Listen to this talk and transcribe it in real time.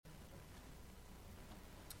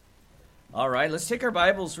All right, let's take our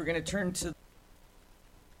Bibles. We're going to turn to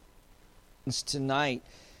tonight.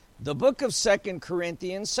 The book of 2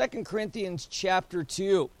 Corinthians, 2 Corinthians chapter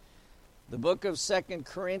 2. The book of 2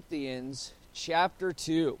 Corinthians chapter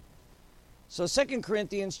 2. So 2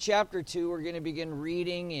 Corinthians chapter 2, we're going to begin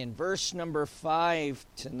reading in verse number 5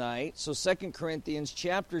 tonight. So 2 Corinthians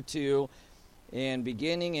chapter 2 and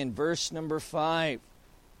beginning in verse number 5.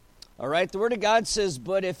 All right, the Word of God says,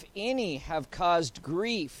 "But if any have caused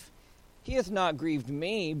grief, he hath not grieved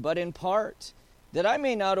me, but in part, that I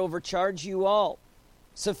may not overcharge you all.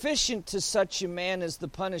 Sufficient to such a man is the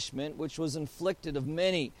punishment which was inflicted of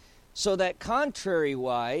many, so that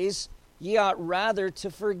contrariwise ye ought rather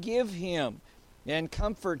to forgive him and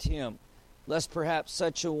comfort him, lest perhaps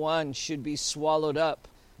such a one should be swallowed up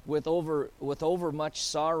with overmuch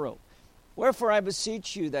sorrow. Wherefore I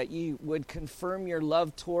beseech you that ye would confirm your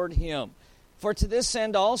love toward him. For to this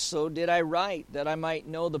end also did I write, that I might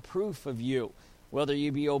know the proof of you, whether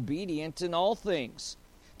ye be obedient in all things.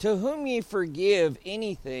 To whom ye forgive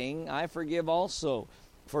anything, I forgive also.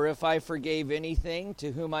 For if I forgave anything,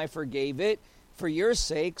 to whom I forgave it, for your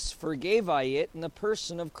sakes forgave I it in the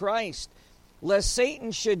person of Christ, lest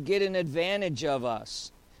Satan should get an advantage of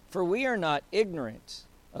us. For we are not ignorant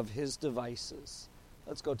of his devices."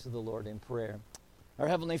 Let's go to the Lord in prayer. Our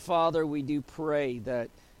Heavenly Father, we do pray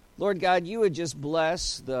that, Lord God, you would just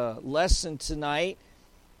bless the lesson tonight.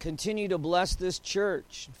 Continue to bless this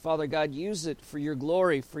church. Father God, use it for your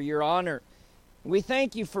glory, for your honor. We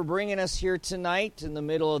thank you for bringing us here tonight in the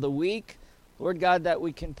middle of the week. Lord God, that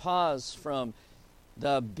we can pause from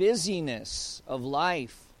the busyness of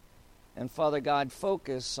life and, Father God,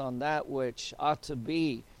 focus on that which ought to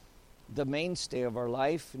be the mainstay of our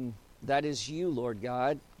life, and that is you, Lord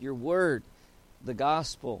God, your word, the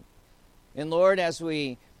gospel. And Lord, as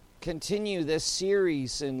we continue this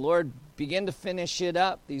series and, Lord, begin to finish it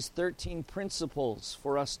up, these 13 principles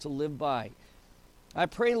for us to live by, I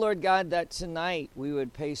pray, Lord God, that tonight we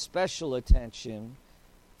would pay special attention,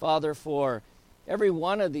 Father, for every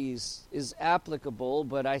one of these is applicable,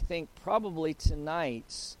 but I think probably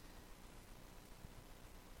tonight's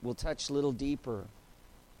will touch a little deeper.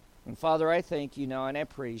 And Father, I thank you now and I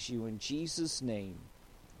praise you in Jesus' name.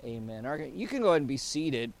 Amen. You can go ahead and be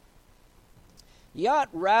seated. You ought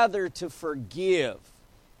rather to forgive.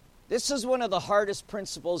 This is one of the hardest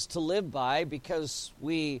principles to live by because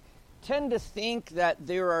we tend to think that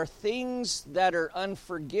there are things that are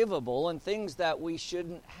unforgivable and things that we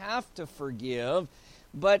shouldn't have to forgive.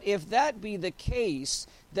 But if that be the case,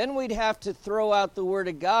 then we'd have to throw out the Word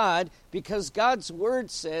of God, because God's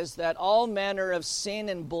Word says that all manner of sin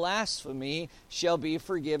and blasphemy shall be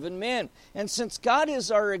forgiven men. And since God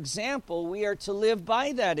is our example, we are to live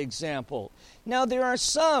by that example. Now, there are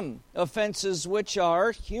some offenses which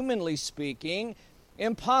are, humanly speaking,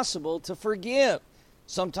 impossible to forgive.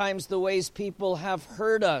 Sometimes the ways people have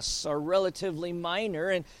hurt us are relatively minor,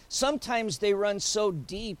 and sometimes they run so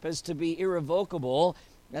deep as to be irrevocable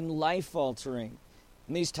and life-altering.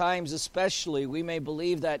 In these times especially, we may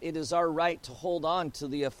believe that it is our right to hold on to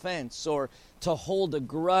the offense or to hold a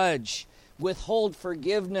grudge, withhold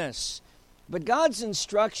forgiveness. But God's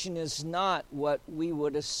instruction is not what we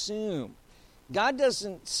would assume. God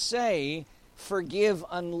doesn't say, forgive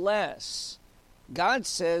unless. God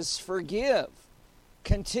says, forgive.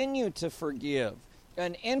 Continue to forgive.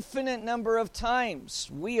 An infinite number of times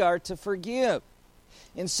we are to forgive.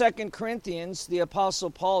 In 2 Corinthians, the Apostle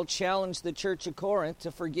Paul challenged the church of Corinth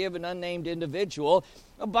to forgive an unnamed individual.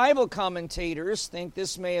 Bible commentators think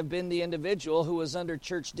this may have been the individual who was under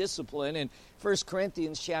church discipline in 1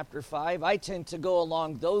 Corinthians chapter 5. I tend to go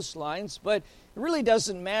along those lines, but it really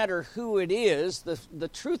doesn't matter who it is. The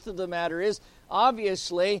truth of the matter is,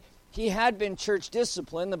 obviously, he had been church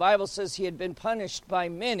disciplined. The Bible says he had been punished by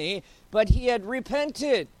many, but he had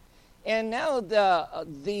repented. And now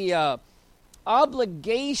the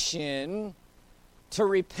obligation to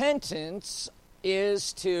repentance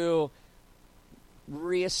is to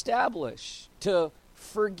reestablish, to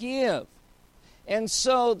forgive. And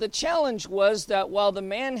so the challenge was that while the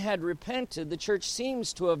man had repented, the church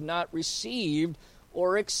seems to have not received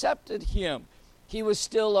or accepted him. He was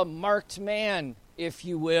still a marked man, if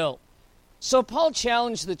you will. So Paul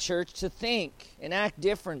challenged the church to think and act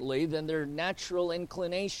differently than their natural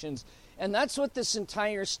inclinations. And that's what this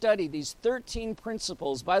entire study, these 13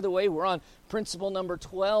 principles, by the way, we're on principle number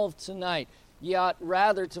 12 tonight. You ought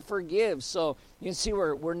rather to forgive. So you can see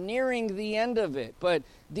we're nearing the end of it. But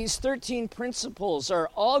these 13 principles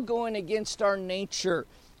are all going against our nature,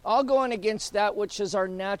 all going against that which is our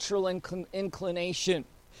natural inclination.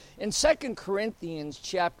 In 2 Corinthians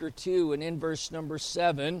chapter 2 and in verse number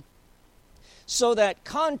 7, So that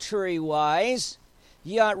contrariwise,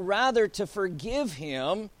 ye ought rather to forgive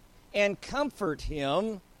him and comfort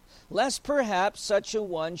him, lest perhaps such a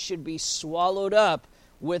one should be swallowed up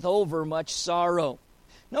with overmuch sorrow.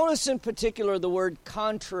 Notice in particular the word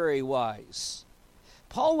contrariwise.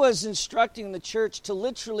 Paul was instructing the church to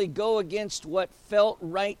literally go against what felt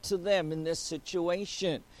right to them in this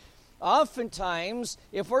situation. Oftentimes,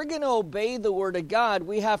 if we're going to obey the Word of God,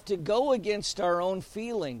 we have to go against our own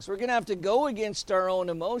feelings. We're going to have to go against our own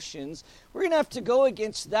emotions. We're going to have to go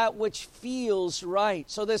against that which feels right.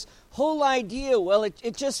 So this whole idea, well,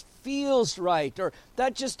 it just feels right, or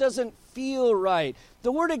that just doesn't feel right.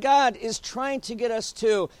 The Word of God is trying to get us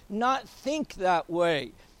to not think that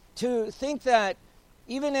way, to think that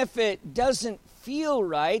even if it doesn't feel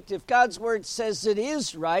right, if God's Word says it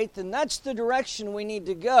is right, then that's the direction we need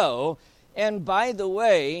to go. And by the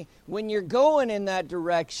way, when you're going in that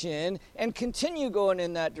direction and continue going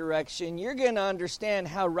in that direction, you're going to understand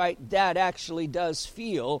how right that actually does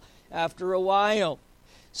feel after a while.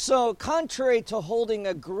 So contrary to holding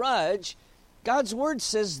a grudge, God's Word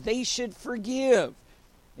says they should forgive.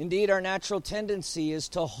 Indeed, our natural tendency is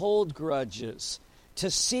to hold grudges, to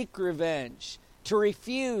seek revenge, to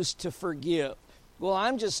refuse to forgive. Well,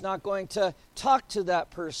 I'm just not going to talk to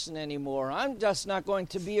that person anymore. I'm just not going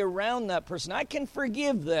to be around that person. I can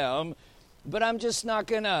forgive them, but I'm just not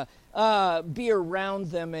going to be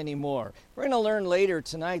around them anymore. We're going to learn later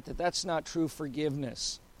tonight that that's not true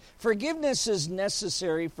forgiveness. Forgiveness is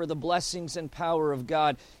necessary for the blessings and power of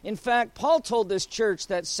God. In fact, Paul told this church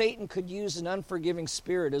that Satan could use an unforgiving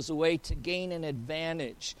spirit as a way to gain an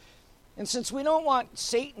advantage. And since we don't want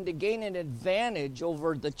Satan to gain an advantage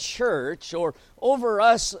over the church or over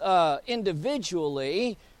us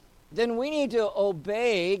individually, then we need to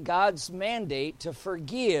obey God's mandate to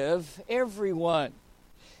forgive everyone.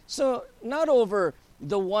 So not over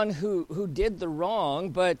the one who did the wrong,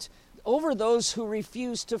 but over those who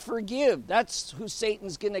refuse to forgive. That's who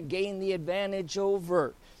Satan's going to gain the advantage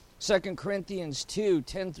over. 2 Corinthians 2,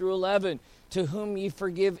 10 through 11, to whom ye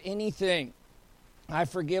forgive anything, I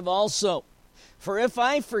forgive also. For if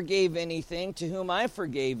I forgave anything to whom I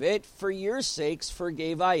forgave it, for your sakes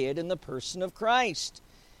forgave I it in the person of Christ.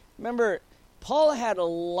 Remember, Paul had a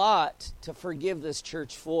lot to forgive this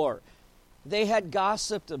church for. They had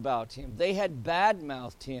gossiped about him. They had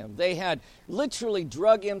badmouthed him. They had literally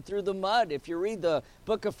drug him through the mud. If you read the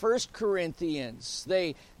book of 1 Corinthians,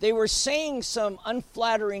 they were saying some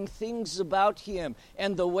unflattering things about him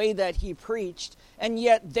and the way that he preached, and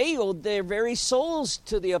yet they owed their very souls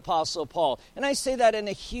to the Apostle Paul. And I say that in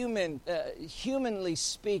a humanly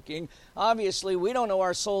speaking. Obviously, we don't owe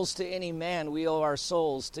our souls to any man. We owe our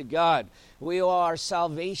souls to God. We owe our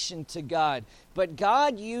salvation to God. But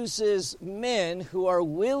God uses men who are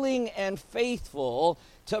willing and faithful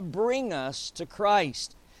to bring us to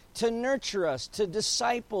Christ, to nurture us, to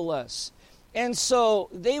disciple us. And so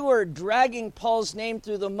they were dragging Paul's name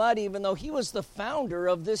through the mud, even though he was the founder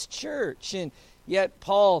of this church. And yet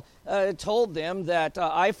Paul told them that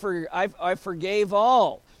I forgave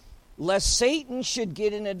all, lest Satan should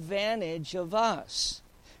get an advantage of us.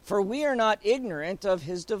 For we are not ignorant of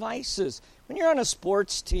his devices. When you're on a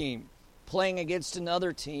sports team, playing against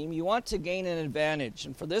another team, you want to gain an advantage.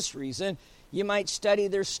 And for this reason, you might study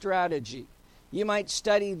their strategy. You might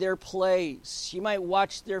study their plays. You might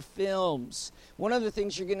watch their films. One of the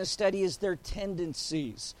things you're going to study is their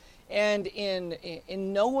tendencies. And in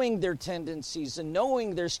knowing their tendencies and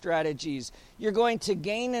knowing their strategies, you're going to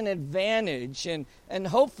gain an advantage and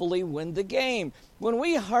hopefully win the game. When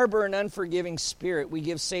we harbor an unforgiving spirit, we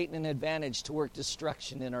give Satan an advantage to work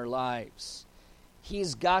destruction in our lives.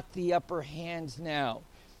 He's got the upper hand now.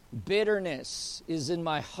 Bitterness is in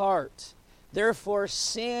my heart. Therefore,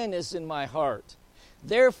 sin is in my heart.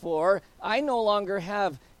 Therefore, I no longer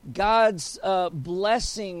have God's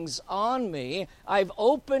blessings on me. I've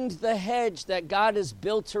opened the hedge that God has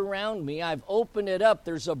built around me. I've opened it up.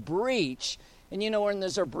 There's a breach. And you know, when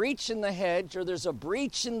there's a breach in the hedge or there's a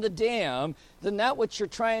breach in the dam, then that which you're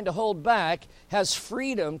trying to hold back has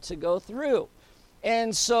freedom to go through.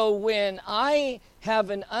 And so when I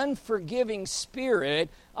have an unforgiving spirit,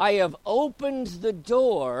 I have opened the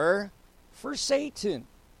door for Satan.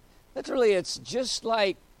 Literally, it's just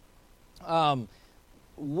like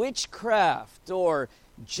witchcraft, or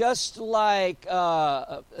just like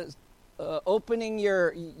opening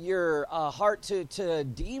your heart to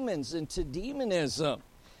demons and to demonism.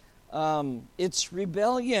 It's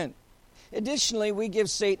rebellion. Additionally, we give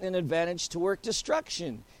Satan an advantage to work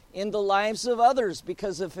destruction in the lives of others,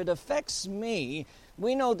 because if it affects me,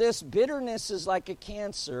 we know this bitterness is like a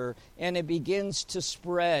cancer and it begins to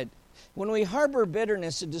spread. When we harbor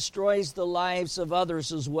bitterness, it destroys the lives of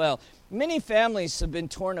others as well. Many families have been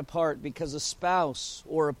torn apart because a spouse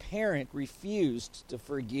or a parent refused to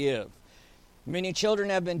forgive. Many children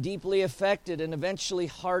have been deeply affected and eventually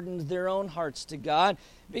hardened their own hearts to God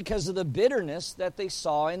because of the bitterness that they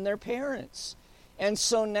saw in their parents. And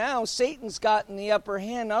so now Satan's gotten the upper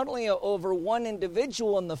hand not only over one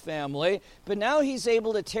individual in the family, but now he's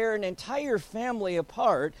able to tear an entire family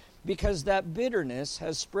apart because that bitterness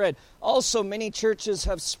has spread. Also, many churches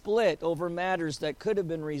have split over matters that could have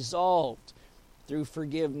been resolved through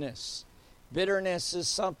forgiveness. Bitterness is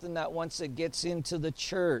something that once it gets into the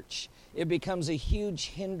church, it becomes a huge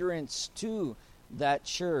hindrance to that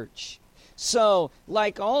church. So,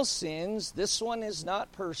 like all sins, this one is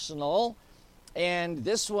not personal, and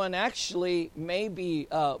this one actually may be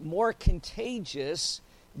more contagious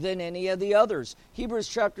than any of the others. Hebrews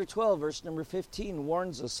chapter 12, verse number 15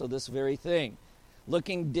 warns us of this very thing.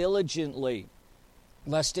 Looking diligently,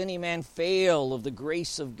 lest any man fail of the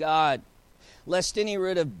grace of God, lest any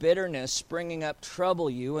root of bitterness springing up trouble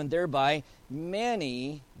you, and thereby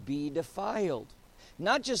many be defiled.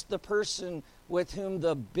 Not just the person with whom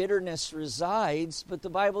the bitterness resides, but the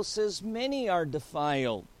Bible says many are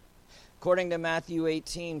defiled. According to Matthew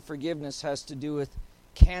 18, forgiveness has to do with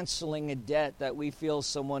canceling a debt that we feel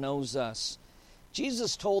someone owes us.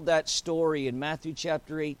 Jesus told that story in Matthew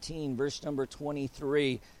chapter 18, verse number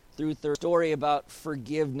 23 through 30, story about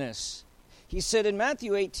forgiveness. He said in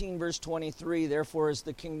Matthew 18, verse 23, "Therefore is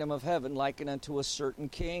the kingdom of heaven likened unto a certain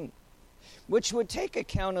king, which would take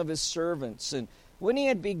account of his servants. And when he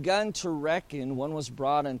had begun to reckon, one was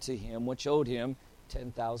brought unto him, which owed him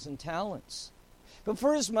 10,000 talents. But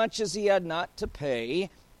forasmuch as he had not to pay,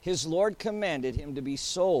 his Lord commanded him to be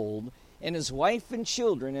sold, and his wife and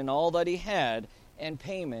children, and all that he had, and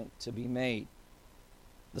payment to be made.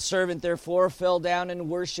 The servant therefore fell down and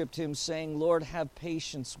worshipped him, saying, Lord, have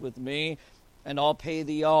patience with me, and I'll pay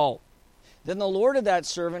thee all. Then the Lord of that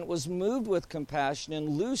servant was moved with compassion, and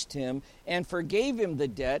loosed him, and forgave him the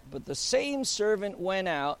debt. But the same servant went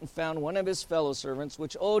out, and found one of his fellow servants,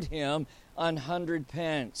 which owed him 100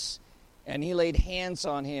 pence. And he laid hands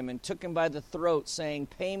on him, and took him by the throat, saying,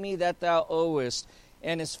 Pay me that thou owest.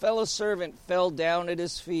 And his fellow servant fell down at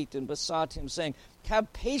his feet, and besought him, saying,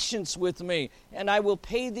 Have patience with me, and I will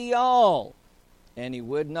pay thee all. And he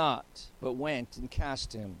would not, but went and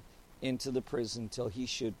cast him into the prison till he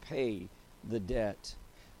should pay the debt."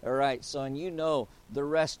 All right, son, you know the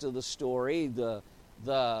rest of the story.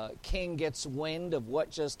 The king gets wind of what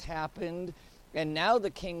just happened, and now the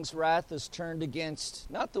king's wrath is turned against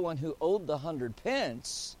not the one who owed the 100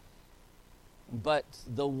 pence, but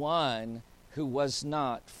the one who was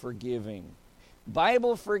not forgiving.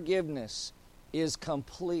 Bible forgiveness is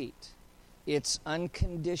complete, it's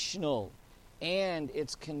unconditional, and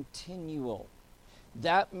it's continual.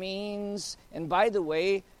 That means, and by the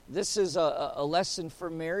way, this is a lesson for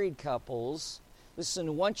married couples.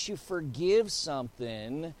 Listen, once you forgive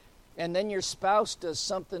something, and then your spouse does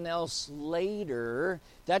something else later,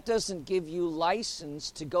 that doesn't give you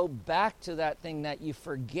license to go back to that thing that you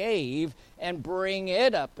forgave and bring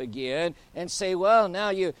it up again and say, well, now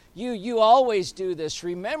you always do this.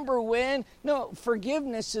 Remember when? No,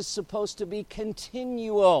 forgiveness is supposed to be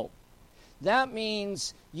continual. That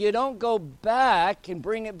means you don't go back and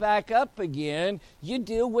bring it back up again. You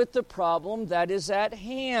deal with the problem that is at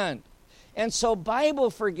hand. And so Bible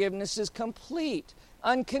forgiveness is complete,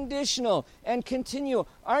 unconditional, and continual.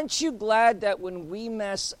 Aren't you glad that when we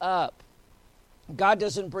mess up, God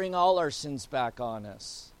doesn't bring all our sins back on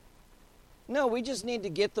us? No, we just need to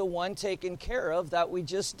get the one taken care of that we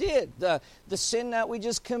just did, the sin that we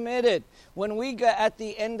just committed. When we got at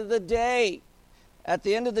the end of the day,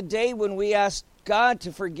 when we ask God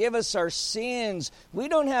to forgive us our sins, we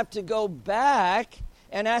don't have to go back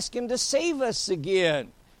and ask Him to save us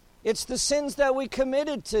again. It's the sins that we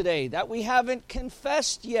committed today, that we haven't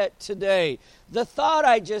confessed yet today. The thought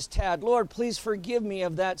I just had, Lord, please forgive me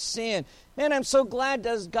of that sin. Man, I'm so glad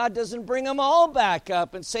God doesn't bring them all back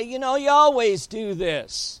up and say, you always do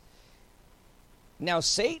this. Now,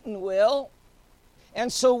 Satan will.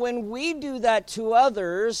 And so when we do that to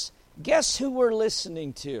others, guess who we're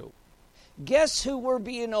listening to? Guess who we're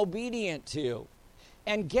being obedient to?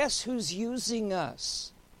 And guess who's using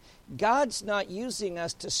us? God's not using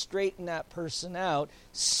us to straighten that person out.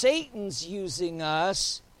 Satan's using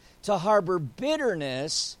us to harbor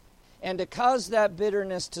bitterness and to cause that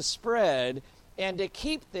bitterness to spread and to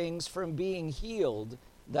keep things from being healed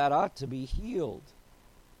that ought to be healed.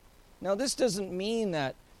 Now, this doesn't mean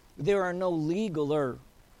that there are no legal or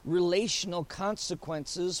relational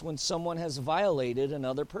consequences when someone has violated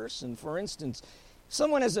another person. For instance,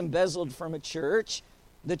 Someone has embezzled from a church,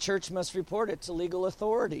 the church must report it to legal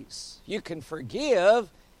authorities. You can forgive,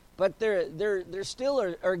 but there still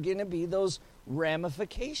are going to be those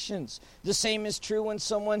ramifications. The same is true when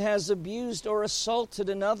someone has abused or assaulted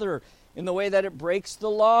another in the way that it breaks the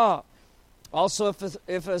law. Also,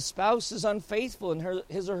 if a spouse is unfaithful in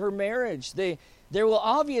his or her marriage, there will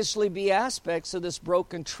obviously be aspects of this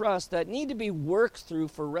broken trust that need to be worked through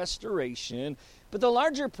for restoration. But the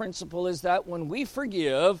larger principle is that when we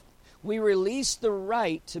forgive, we release the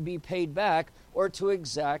right to be paid back or to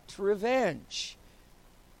exact revenge.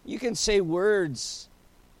 You can say words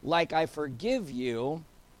like, I forgive you,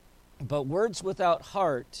 but words without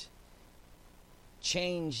heart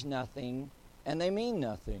change nothing and they mean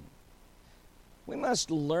nothing. We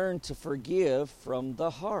must learn to forgive from the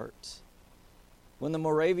heart. When the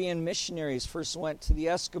Moravian missionaries first went to the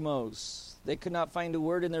Eskimos, they could not find a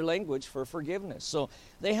word in their language for forgiveness. So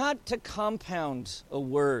they had to compound a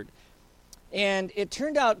word. And it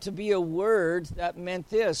turned out to be a word that meant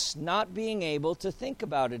this, not being able to think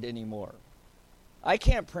about it anymore. I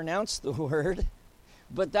can't pronounce the word,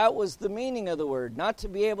 but that was the meaning of the word, not to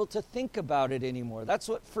be able to think about it anymore. That's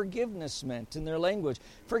what forgiveness meant in their language.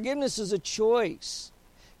 Forgiveness is a choice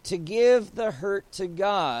to give the hurt to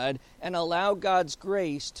God and allow God's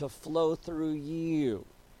grace to flow through you.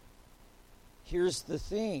 Here's the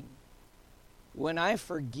thing. When I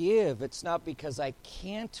forgive, it's not because I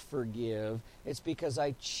can't forgive, it's because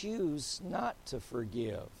I choose not to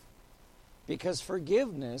forgive. Because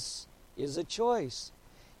forgiveness is a choice.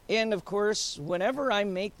 And of course, whenever I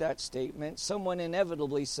make that statement, someone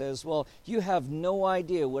inevitably says, well, you have no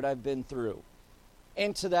idea what I've been through.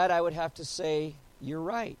 And to that I would have to say, you're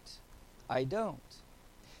right, I don't.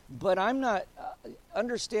 But I'm not,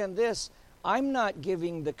 understand this, I'm not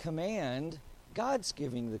giving the command, God's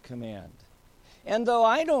giving the command. And though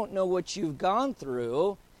I don't know what you've gone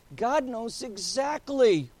through, God knows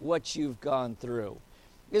exactly what you've gone through.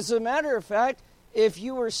 As a matter of fact, if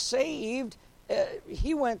you were saved,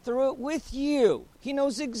 He went through it with you. He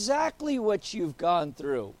knows exactly what you've gone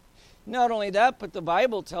through. Not only that, but the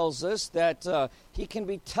Bible tells us that He can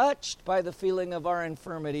be touched by the feeling of our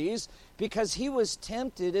infirmities because He was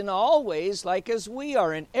tempted in all ways like as we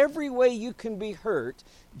are. In every way you can be hurt,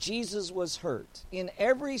 Jesus was hurt. In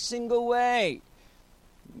every single way.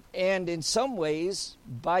 And in some ways,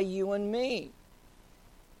 by you and me.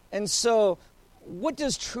 And so, what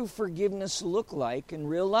does true forgiveness look like in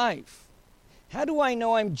real life? How do I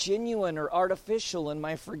know I'm genuine or artificial in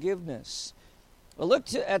my forgiveness? Well, look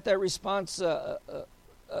at that response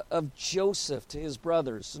of Joseph to his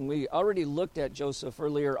brothers. And we already looked at Joseph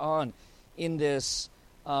earlier on in this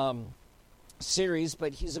series,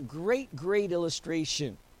 but he's a great, great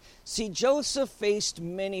illustration. See, Joseph faced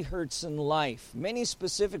many hurts in life, many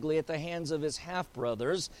specifically at the hands of his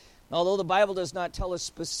half-brothers. Although the Bible does not tell us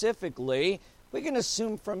specifically, we can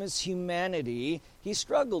assume from his humanity he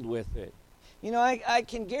struggled with it. You know, I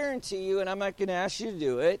can guarantee you, and I'm not going to ask you to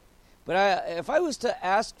do it, but if I was to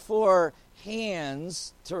ask for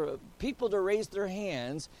people to raise their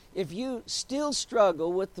hands, if you still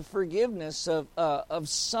struggle with the forgiveness of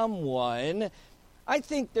someone, I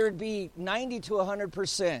think there'd be 90 to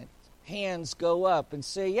 100% hands go up and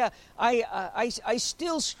say, yeah, I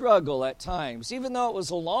still struggle at times. Even though it was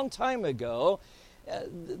a long time ago,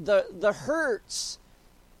 the hurts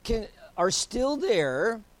are still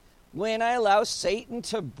there when I allow Satan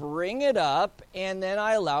to bring it up and then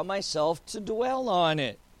I allow myself to dwell on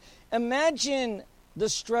it. Imagine the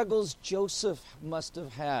struggles Joseph must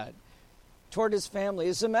have had toward his family.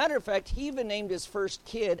 As a matter of fact, he even named his first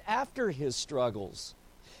kid after his struggles.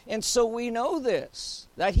 And so we know this,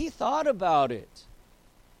 that he thought about it,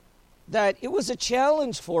 that it was a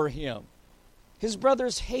challenge for him. His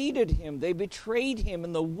brothers hated him. They betrayed him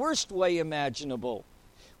in the worst way imaginable.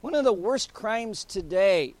 One of the worst crimes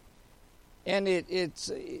today, and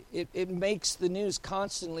it makes the news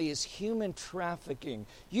constantly, is human trafficking.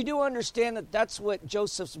 You do understand that that's what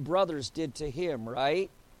Joseph's brothers did to him, right?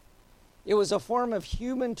 It was a form of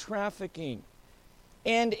human trafficking.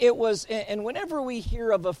 And whenever we hear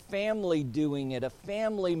of a family doing it, a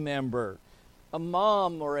family member, a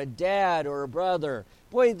mom or a dad or a brother,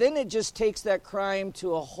 boy, then it just takes that crime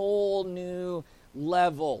to a whole new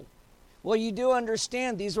level. Well, you do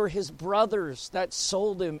understand these were his brothers that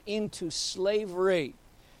sold him into slavery.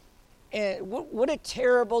 And what a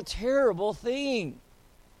terrible, terrible thing.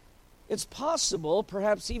 It's possible,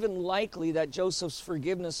 perhaps even likely, that Joseph's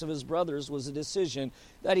forgiveness of his brothers was a decision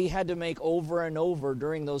that he had to make over and over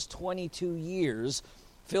during those 22 years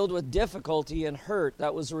filled with difficulty and hurt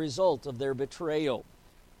that was a result of their betrayal.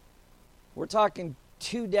 We're talking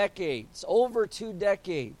 2 decades, over 2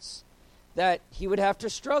 decades, that he would have to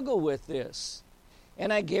struggle with this.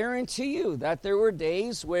 And I guarantee you that there were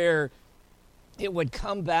days where it would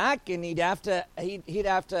come back and he'd have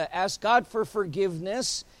to ask God for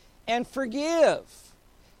forgiveness and forgive.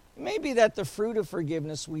 It may be that the fruit of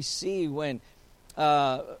forgiveness we see when,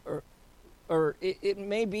 it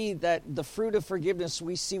may be that the fruit of forgiveness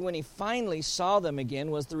we see when he finally saw them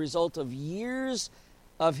again was the result of years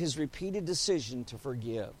of his repeated decision to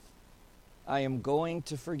forgive. I am going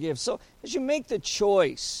to forgive. So as you make the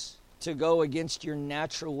choice to go against your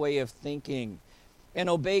natural way of thinking and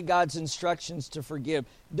obey God's instructions to forgive,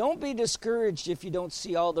 don't be discouraged if you don't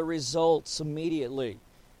see all the results immediately.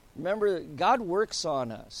 Remember, God works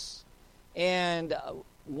on us. And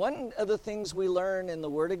one of the things we learn in the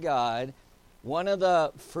Word of God, one of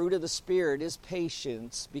the fruit of the Spirit is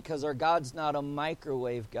patience, because our God's not a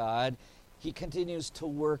microwave God. He continues to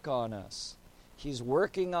work on us. He's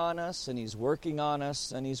working on us, and He's working on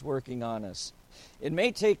us, and He's working on us. It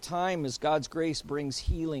may take time as God's grace brings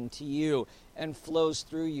healing to you and flows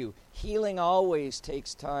through you. Healing always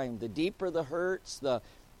takes time. The deeper the hurts, the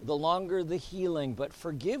longer the healing. But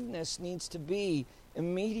forgiveness needs to be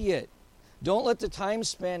immediate. Don't let the time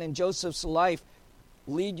span in Joseph's life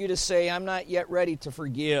lead you to say, I'm not yet ready to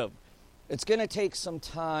forgive. It's going to take some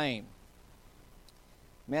time.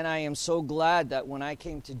 Man, I am so glad that when I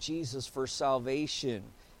came to Jesus for salvation,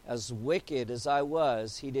 as wicked as I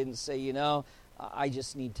was, He didn't say, I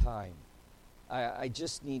just need time. I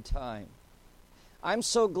just need time. I'm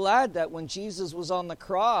so glad that when Jesus was on the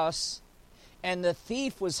cross and the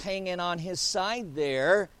thief was hanging on His side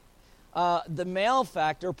there, the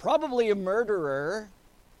malefactor, probably a murderer,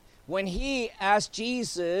 when he asked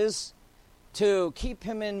Jesus to keep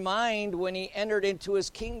him in mind when he entered into His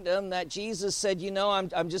kingdom, that Jesus said,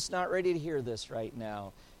 I'm just not ready to hear this right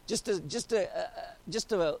now. Just a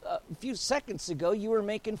few seconds ago, you were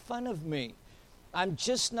making fun of me. I'm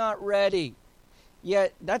just not ready.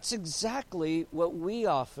 Yet that's exactly what we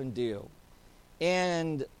often do.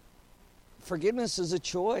 And forgiveness is a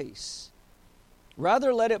choice.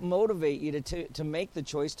 Rather let it motivate you to make the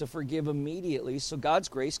choice to forgive immediately, so God's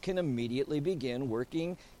grace can immediately begin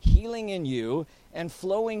working healing in you and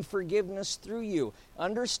flowing forgiveness through you.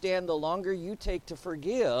 Understand, the longer you take to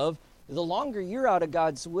forgive, the longer you're out of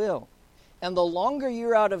God's will. And the longer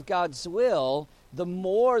you're out of God's will, the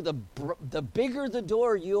more, the bigger the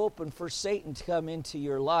door you open for Satan to come into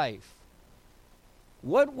your life.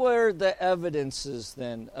 What were the evidences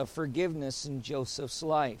then of forgiveness in Joseph's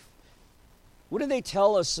life? What do they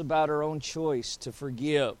tell us about our own choice to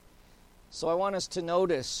forgive? So I want us to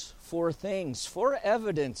notice 4 things, 4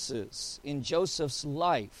 evidences in Joseph's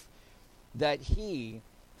life that he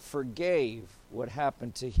forgave what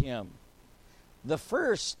happened to him. The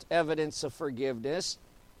first evidence of forgiveness: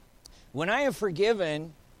 when I have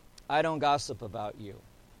forgiven, I don't gossip about you.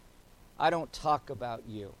 I don't talk about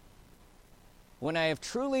you. When I have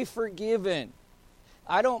truly forgiven,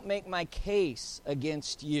 I don't make my case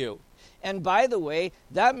against you. And by the way,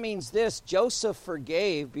 that means this: Joseph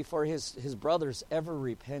forgave before his brothers ever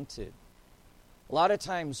repented. A lot of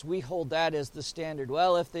times we hold that as the standard.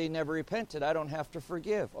 Well, if they never repented, I don't have to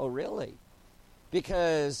forgive. Oh, really?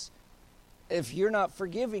 Because if you're not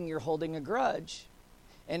forgiving, you're holding a grudge.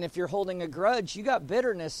 And if you're holding a grudge, you got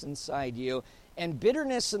bitterness inside you. And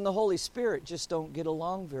bitterness and the Holy Spirit just don't get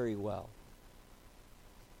along very well.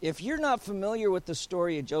 If you're not familiar with the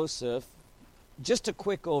story of Joseph, just a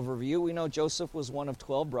quick overview. We know Joseph was one of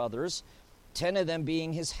 12 brothers, 10 of them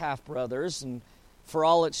being his half-brothers. And for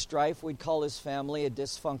all its strife, we'd call his family a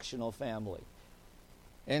dysfunctional family.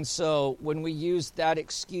 And so when we use that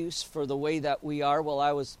excuse for the way that we are, well,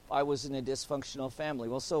 I was in a dysfunctional family.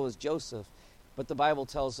 Well, so was Joseph. But the Bible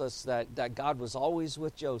tells us that God was always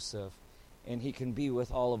with Joseph, and He can be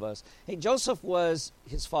with all of us. Hey, Joseph was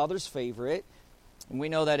his father's favorite, and we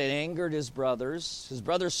know that it angered his brothers. His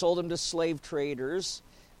brothers sold him to slave traders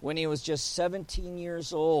when he was just 17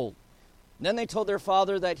 years old. And then they told their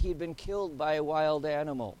father that he'd been killed by a wild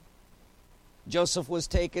animal. Joseph was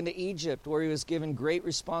taken to Egypt, where he was given great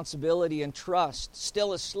responsibility and trust,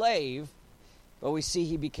 still a slave, but we see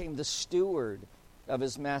he became the steward of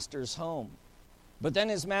his master's home. But then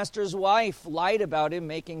his master's wife lied about him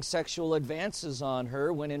making sexual advances on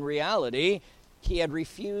her, when in reality he had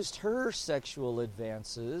refused her sexual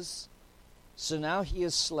advances. So now he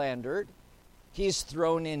is slandered. He's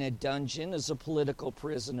thrown in a dungeon as a political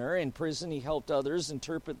prisoner. In prison he helped others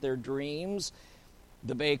interpret their dreams,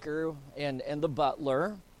 the baker and the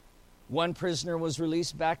butler. One prisoner was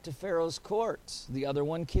released back to Pharaoh's court, the other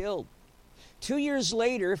one killed. 2 years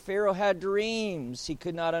later, Pharaoh had dreams he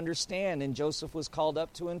could not understand, and Joseph was called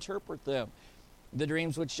up to interpret them. The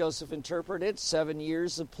dreams which Joseph interpreted, 7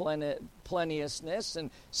 years of plenteousness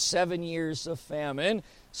and 7 years of famine.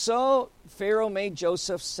 So Pharaoh made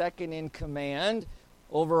Joseph second in command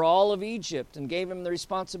over all of Egypt and gave him the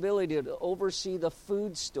responsibility to oversee the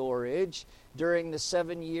food storage during the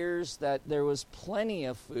 7 years that there was plenty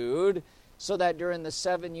of food, so that during the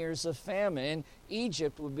 7 years of famine,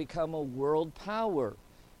 Egypt would become a world power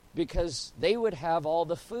because they would have all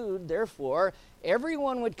the food. Therefore,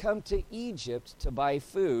 everyone would come to Egypt to buy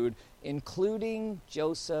food, including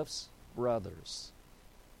Joseph's brothers.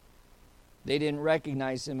 They didn't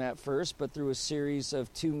recognize him at first, but through a series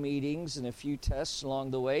of 2 meetings and a few tests along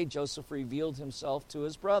the way, Joseph revealed himself to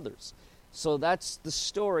his brothers. So that's the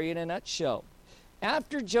story in a nutshell.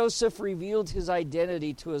 After Joseph revealed his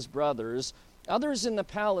identity to his brothers, others in the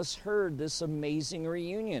palace heard this amazing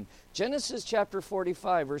reunion. Genesis chapter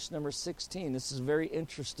 45, verse number 16. This is very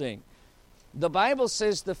interesting. The Bible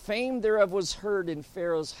says, "The fame thereof was heard in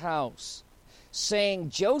Pharaoh's house, saying,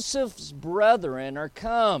 Joseph's brethren are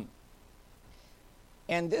come."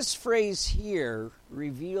 And this phrase here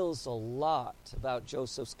reveals a lot about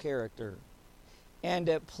Joseph's character. "And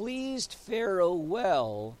it pleased Pharaoh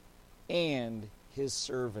well, and his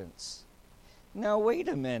servants." Now, wait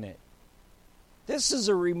a minute. This is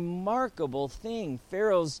a remarkable thing.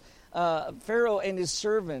 Pharaoh and his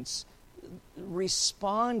servants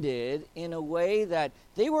responded in a way that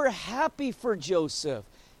they were happy for Joseph.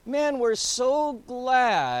 "Man, we're so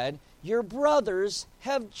glad your brothers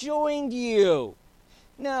have joined you."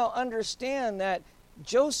 Now, understand that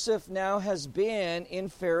Joseph now has been in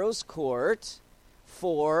Pharaoh's court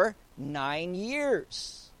for 9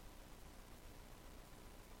 years.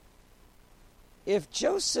 If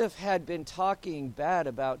Joseph had been talking bad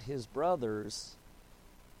about his brothers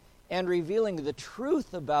and revealing the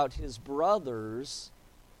truth about his brothers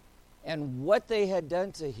and what they had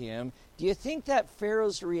done to him, do you think that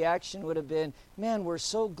Pharaoh's reaction would have been, "Man, we're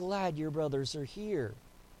so glad your brothers are here"?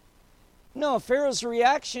 No, Pharaoh's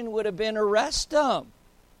reaction would have been, "Arrest them."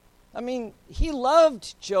 I mean, he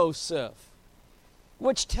loved Joseph,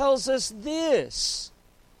 which tells us this: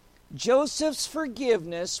 Joseph's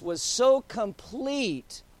forgiveness was so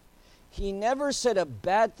complete, he never said a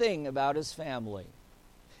bad thing about his family.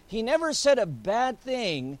 He never said a bad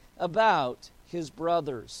thing about his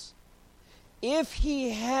brothers. If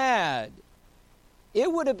he had,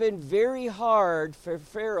 it would have been very hard for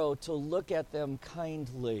Pharaoh to look at them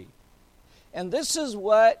kindly. And this is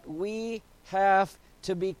what we have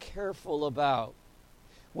to be careful about.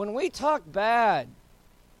 When we talk bad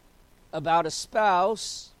about a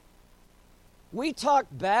spouse, we talk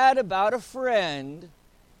bad about a friend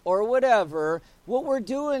or whatever, what we're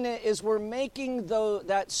doing is we're making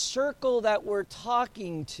that circle that we're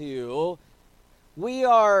talking to, we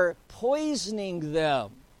are poisoning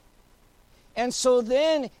them. And so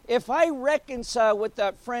then, if I reconcile with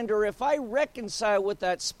that friend or if I reconcile with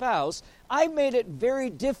that spouse, I made it very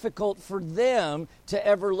difficult for them to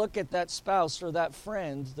ever look at that spouse or that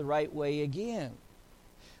friend the right way again.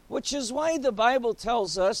 Which is why the Bible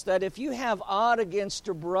tells us that if you have aught against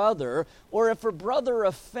a brother, or if a brother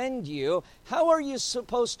offend you, how are you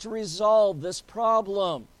supposed to resolve this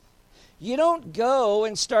problem? You don't go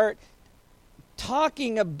and start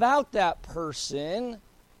talking about that person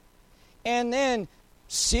and then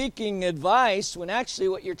seeking advice when actually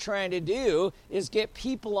what you're trying to do is get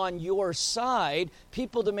people on your side,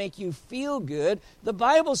 people to make you feel good. The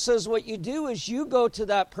Bible says what you do is you go to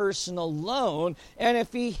that person alone, and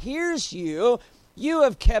if he hears you, you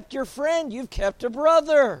have kept your friend, you've kept a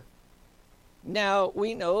brother. Now,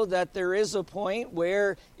 we know that there is a point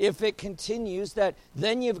where if it continues, that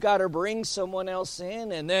then you've got to bring someone else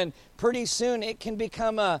in, and then pretty soon it can be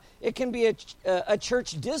a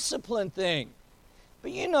church discipline thing.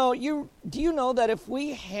 But do you know that if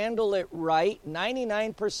we handle it right,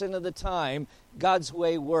 99% of the time, God's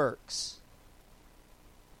way works.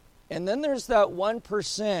 And then there's that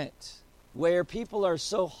 1% where people are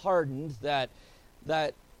so hardened that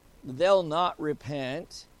they'll not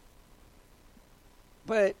repent.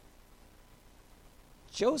 But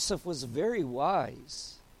Joseph was very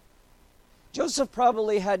wise. Joseph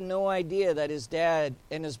probably had no idea that his dad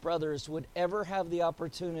and his brothers would ever have the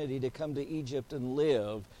opportunity to come to Egypt and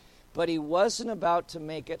live, but he wasn't about to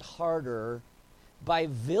make it harder by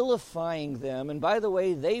vilifying them. And by the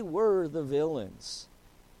way, they were the villains.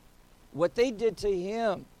 What they did to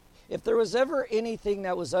him, if there was ever anything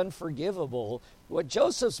that was unforgivable, what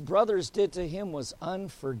Joseph's brothers did to him was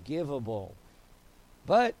unforgivable.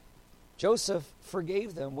 But Joseph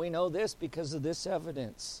forgave them. We know this because of this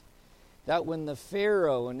evidence. that when the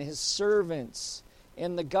Pharaoh and his servants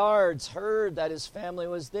and the guards heard that his family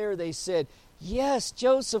was there, they said, "Yes,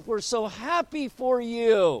 Joseph, we're so happy for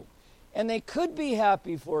you." And they could be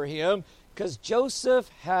happy for him because Joseph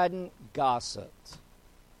hadn't gossiped.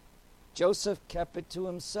 Joseph kept it to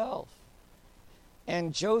himself.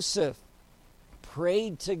 And Joseph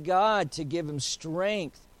prayed to God to give him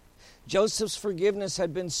strength. Joseph's forgiveness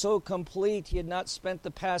had been so complete, he had not spent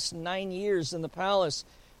the past 9 years in the palace,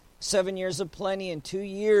 7 years of plenty and 2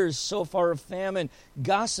 years so far of famine,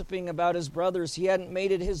 gossiping about his brothers. He hadn't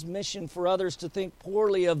made it his mission for others to think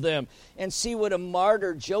poorly of them. And see what a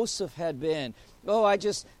martyr Joseph had been.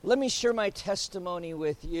 Let me share my testimony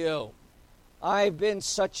with you. I've been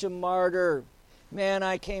such a martyr. Man,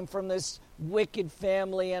 I came from this wicked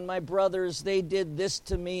family, and my brothers, they did this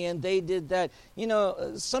to me, and they did that.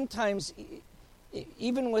 Sometimes,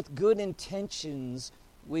 even with good intentions,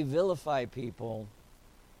 we vilify people,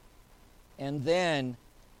 and then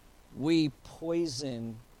we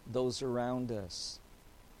poison those around us.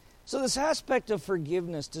 So this aspect of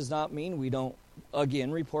forgiveness does not mean we don't,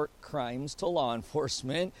 again, report crimes to law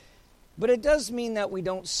enforcement, but it does mean that we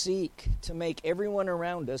don't seek to make everyone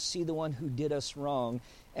around us see the one who did us wrong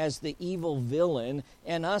as the evil villain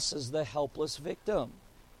and us as the helpless victim.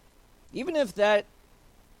 Even if that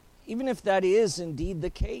is indeed the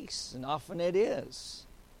case, and often it is.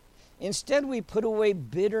 Instead, we put away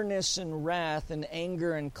bitterness and wrath and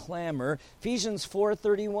anger and clamor. Ephesians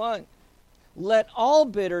 4:31. Let all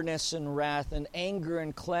bitterness and wrath and anger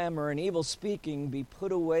and clamor and evil speaking be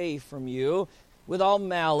put away from you with all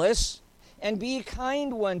malice, and be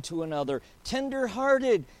kind one to another,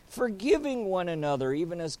 tender-hearted, forgiving one another,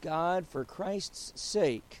 even as God, for Christ's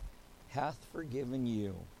sake, hath forgiven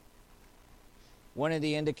you. One of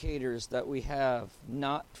the indicators that we have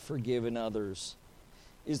not forgiven others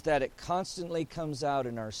is that it constantly comes out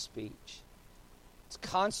in our speech. It's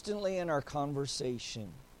constantly in our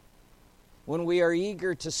conversation. When we are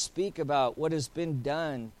eager to speak about what has been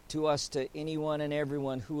done to us to anyone and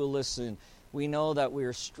everyone who will listen, we know that we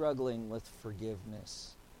are struggling with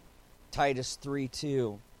forgiveness. Titus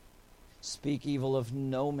 3:2, speak evil of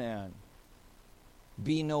no man.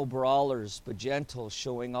 Be no brawlers, but gentle,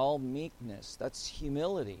 showing all meekness. That's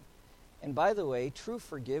humility. And by the way, true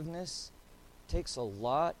forgiveness takes a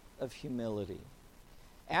lot of humility.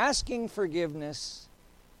 Asking forgiveness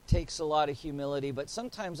takes a lot of humility, but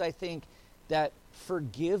sometimes I think that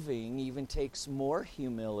forgiving even takes more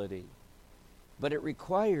humility. But it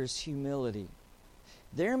requires humility.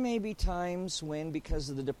 There may be times when, because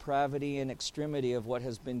of the depravity and extremity of what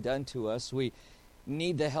has been done to us, we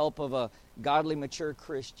need the help of a godly, mature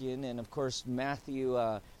Christian. And of course, Matthew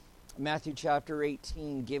chapter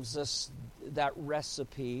 18 gives us that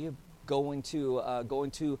recipe of going to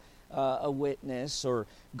a witness, or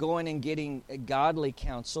going and getting a godly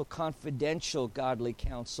counsel, confidential godly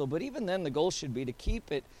counsel. But even then, the goal should be to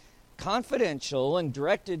keep it confidential and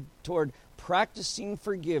directed toward practicing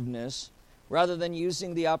forgiveness, rather than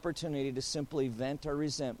using the opportunity to simply vent our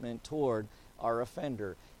resentment toward our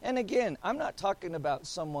offender. And again, I'm not talking about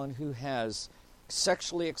someone who has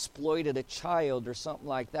sexually exploited a child or something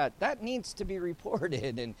like that. That needs to be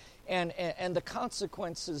reported, and the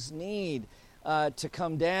consequences need to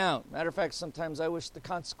come down. Matter of fact, sometimes I wish the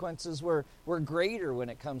consequences were greater when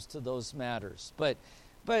it comes to those matters. But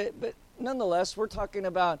nonetheless, we're talking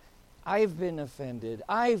about, I've been offended,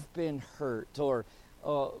 I've been hurt, or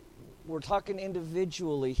we're talking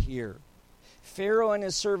individually here. Pharaoh and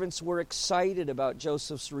his servants were excited about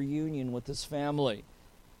Joseph's reunion with his family,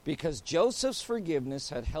 because Joseph's forgiveness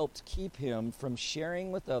had helped keep him from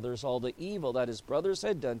sharing with others all the evil that his brothers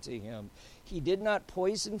had done to him. He did not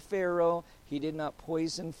poison Pharaoh. He did not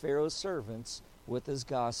poison Pharaoh's servants with his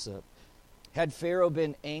gossip. Had Pharaoh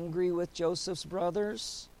been angry with Joseph's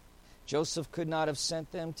brothers, Joseph could not have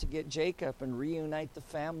sent them to get Jacob and reunite the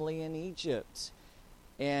family in Egypt.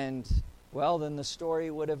 And, well, then the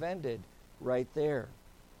story would have ended right there.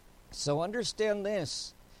 So understand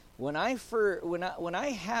this. When I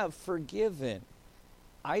have forgiven,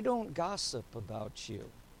 I don't gossip about you.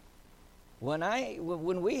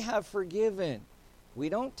 When we have forgiven, we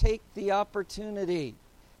don't take the opportunity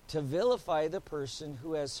to vilify the person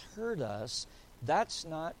who has hurt us. That's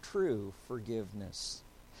not true forgiveness.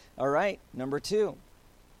 All right, number 2.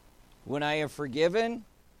 When I have forgiven,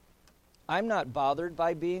 I'm not bothered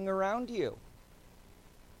by being around you.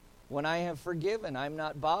 When I have forgiven, I'm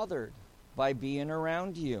not bothered by being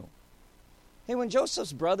around you. Hey, when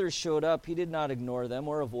Joseph's brothers showed up, he did not ignore them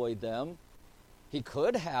or avoid them. He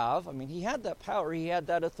could have. I mean, he had that power. He had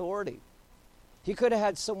that authority. He could have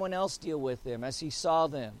had someone else deal with them as he saw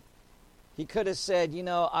them. He could have said,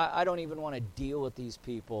 I don't even want to deal with these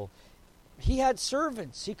people. He had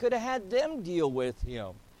servants. He could have had them deal with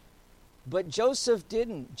him. But Joseph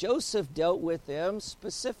didn't. Joseph dealt with them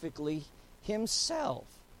specifically himself.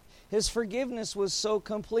 His forgiveness was so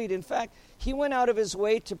complete. In fact, he went out of his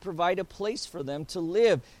way to provide a place for them to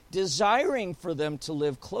live, desiring for them to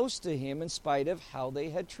live close to him in spite of how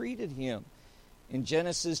they had treated him. In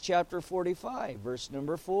Genesis chapter 45, verse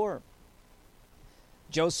number 4,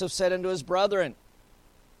 Joseph said unto his brethren,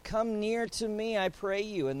 "Come near to me, I pray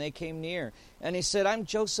you." And they came near. And he said, "I'm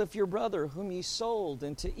Joseph your brother, whom ye sold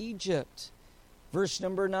into Egypt." Verse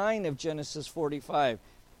number 9 of Genesis 45.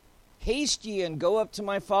 "Haste ye and go up to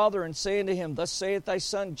my father, and say unto him, Thus saith thy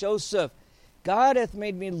son Joseph, God hath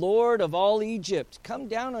made me Lord of all Egypt. Come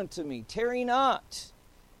down unto me, tarry not."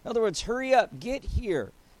 In other words, hurry up, get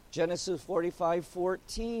here. Genesis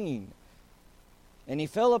 45:14. "And he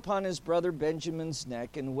fell upon his brother Benjamin's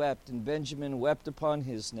neck and wept, and Benjamin wept upon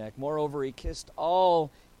his neck. Moreover, he kissed all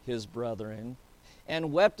his brethren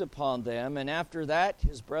and wept upon them, and after that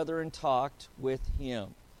his brethren talked with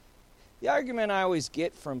him." The argument I always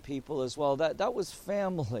get from people is, well, that was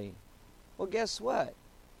family. Well, guess what?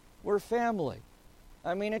 We're family.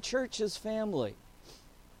 A church is family.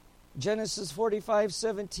 Genesis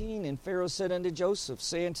 45:17, "And Pharaoh said unto Joseph,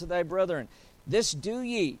 Say unto thy brethren, This do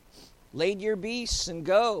ye, lade your beasts, and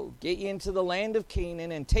go, get ye into the land of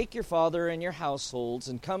Canaan, and take your father and your households,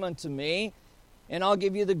 and come unto me, and I'll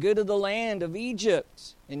give you the good of the land of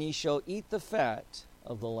Egypt, and ye shall eat the fat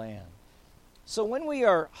of the land." So when we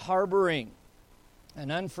are harboring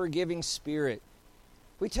an unforgiving spirit,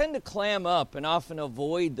 we tend to clam up and often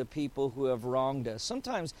avoid the people who have wronged us.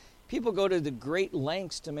 Sometimes people go to the great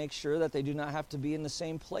lengths to make sure that they do not have to be in the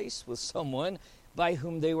same place with someone by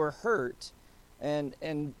whom they were hurt and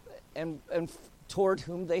toward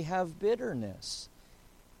whom they have bitterness.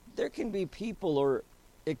 There can be people or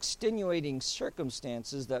extenuating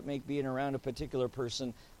circumstances that make being around a particular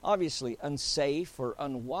person obviously unsafe or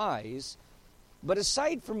unwise. But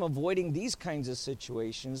aside from avoiding these kinds of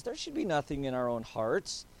situations, there should be nothing in our own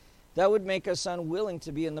hearts that would make us unwilling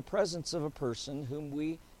to be in the presence of a person whom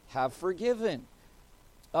we have forgiven.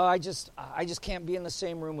 I just can't be in the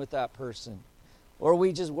same room with that person. Or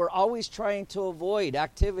we're always trying to avoid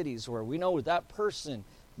activities where we know that person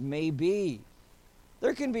may be.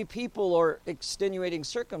 There can be people or extenuating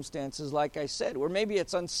circumstances, like I said, where maybe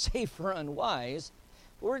it's unsafe or unwise.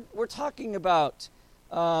 We're talking about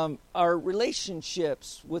our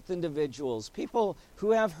relationships with individuals, people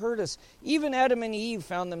who have hurt us. Even Adam and Eve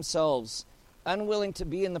found themselves unwilling to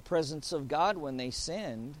be in the presence of God when they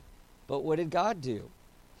sinned. But what did God do?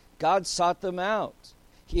 God sought them out.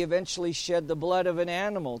 He eventually shed the blood of an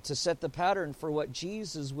animal to set the pattern for what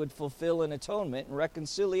Jesus would fulfill in atonement and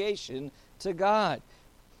reconciliation to God.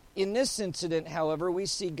 In this incident, however, we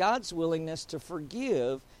see God's willingness to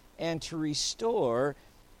forgive and to restore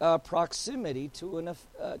proximity to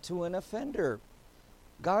an offender.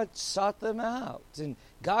 God sought them out, and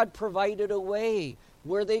God provided a way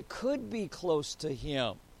where they could be close to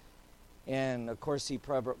Him. And, of course, He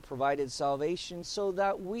provided salvation so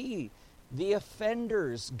that we, the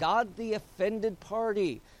offenders, God the offended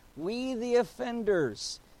party, we the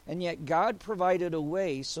offenders, and yet God provided a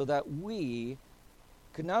way so that we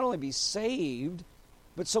could not only be saved,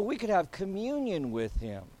 but so we could have communion with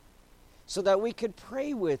Him, so that we could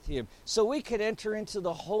pray with Him, so we could enter into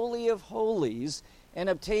the Holy of Holies and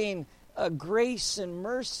obtain grace and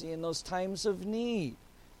mercy in those times of need.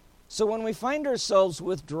 So when we find ourselves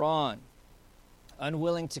withdrawn,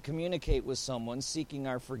 unwilling to communicate with someone seeking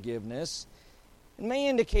our forgiveness, it may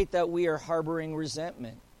indicate that we are harboring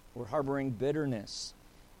resentment, we're harboring bitterness.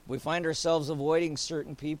 We find ourselves avoiding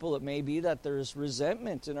certain people, it may be that there's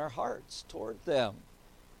resentment in our hearts toward them.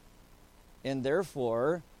 And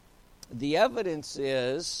therefore, the evidence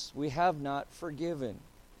is we have not forgiven.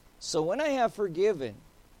 So when I have forgiven,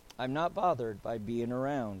 I'm not bothered by being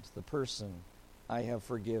around the person I have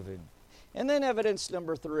forgiven. And then evidence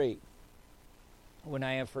number 3. When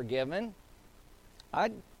I have forgiven,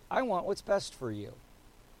 I want what's best for you.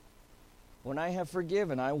 When I have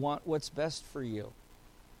forgiven, I want what's best for you.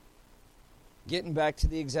 Getting back to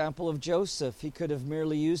the example of Joseph, he could have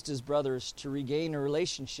merely used his brothers to regain a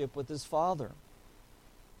relationship with his father,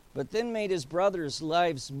 but then made his brothers'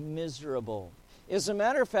 lives miserable. As a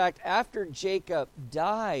matter of fact, after Jacob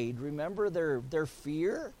died, remember their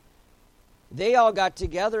fear? They all got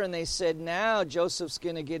together and they said, now Joseph's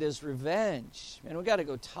going to get his revenge, and we got to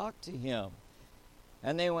go talk to him.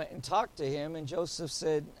 And they went and talked to him, and Joseph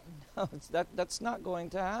said, no, that's not going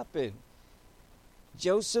to happen.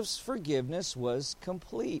 Joseph's forgiveness was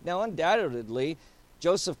complete. Now, undoubtedly,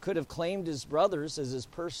 Joseph could have claimed his brothers as his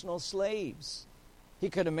personal slaves. He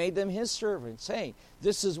could have made them his servants. Hey,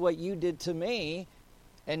 this is what you did to me,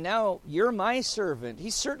 and now you're my servant. He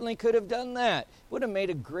certainly could have done that. Would have made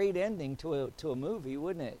a great ending to a movie,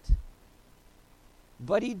 wouldn't it?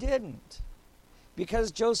 But he didn't.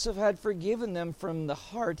 Because Joseph had forgiven them from the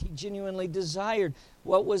heart, he genuinely desired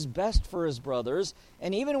what was best for his brothers,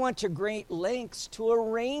 and even went to great lengths to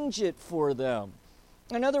arrange it for them.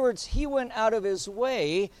 In other words, he went out of his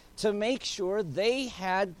way to make sure they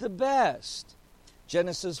had the best.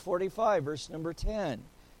 Genesis 45, verse number 10.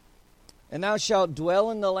 And thou shalt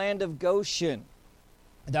dwell in the land of Goshen.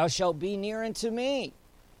 Thou shalt be near unto me.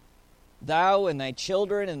 Thou and thy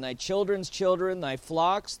children and thy children's children, thy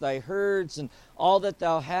flocks, thy herds, and all that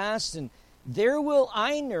thou hast, and there will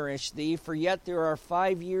I nourish thee, for yet there are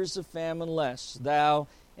 5 years of famine lest thou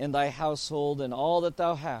and thy household and all that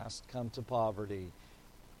thou hast come to poverty.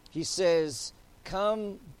 He says,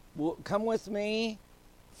 come with me,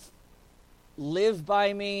 live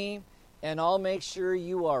by me, and I'll make sure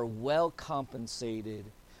you are well compensated.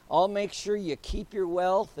 I'll make sure you keep your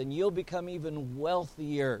wealth, and you'll become even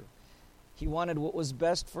wealthier. He wanted what was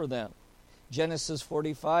best for them. Genesis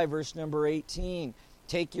 45, verse number 18.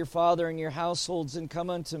 Take your father and your households and come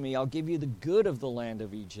unto me. I'll give you the good of the land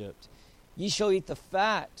of Egypt. Ye shall eat the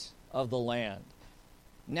fat of the land.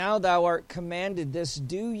 Now thou art commanded, this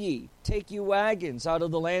do ye. Take you wagons out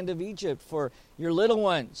of the land of Egypt for your little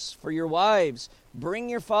ones, for your wives. Bring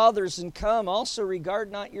your fathers and come. Also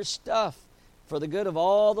regard not your stuff, for the good of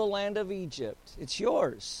all the land of Egypt. It's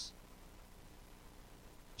yours.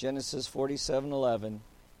 Genesis 47:11.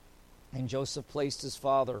 And Joseph placed his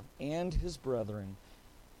father and his brethren,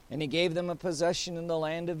 and he gave them a possession in the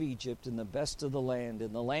land of Egypt, in the best of the land,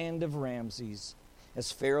 in the land of Ramses,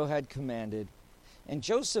 as Pharaoh had commanded. And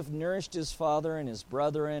Joseph nourished his father and his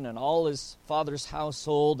brethren and all his father's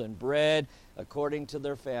household and bread according to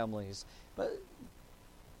their families. But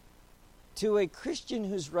to a Christian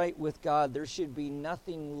who's right with God, there should be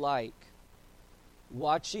nothing like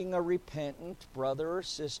watching a repentant brother or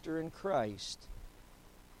sister in Christ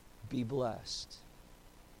be blessed.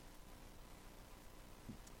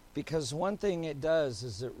 Because one thing it does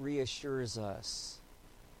is it reassures us.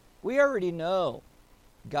 We already know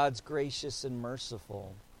God's gracious and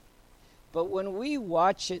merciful. But when we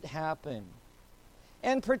watch it happen,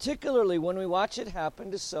 and particularly when we watch it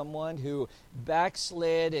happen to someone who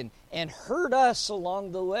backslid and hurt us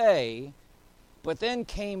along the way, but then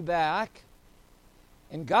came back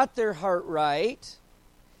and got their heart right,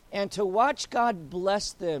 and to watch God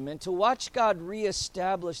bless them and to watch God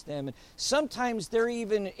reestablish them, and sometimes they're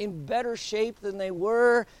even in better shape than they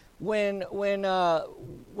were when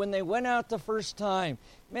they went out the first time.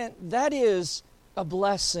 Man, that is a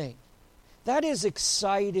blessing. That is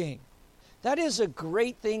exciting. That is a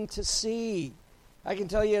great thing to see. I can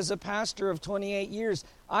tell you, as a pastor of 28 years,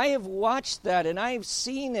 I have watched that and I have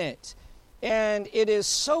seen it. And it is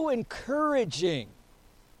so encouraging,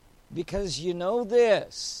 because you know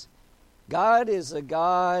this: God is a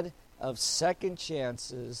God of second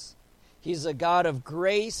chances. He's a God of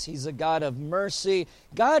grace. He's a God of mercy.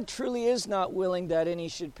 God truly is not willing that any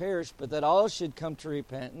should perish, but that all should come to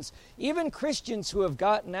repentance. Even Christians who have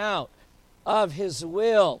gotten out of His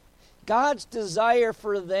will, God's desire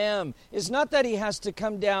for them is not that He has to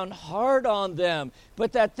come down hard on them,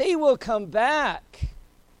 but that they will come back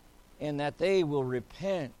and that they will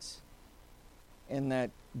repent and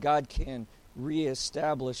that God can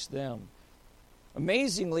reestablish them.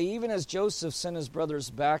 Amazingly, even as Joseph sent his brothers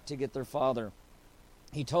back to get their father,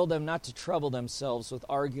 he told them not to trouble themselves with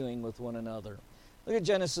arguing with one another. Look at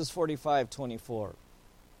Genesis 45:24.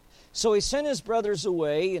 So he sent his brothers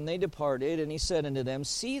away, and they departed, and he said unto them,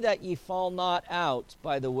 See that ye fall not out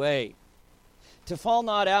by the way. To fall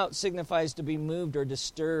not out signifies to be moved or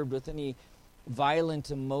disturbed with any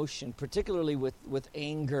violent emotion, particularly with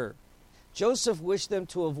anger. Joseph wished them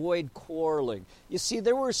to avoid quarreling. You see,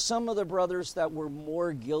 there were some of the brothers that were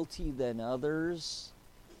more guilty than others.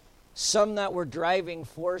 Some that were driving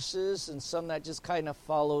forces and some that just kind of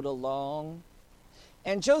followed along.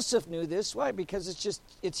 And Joseph knew this. Why? Because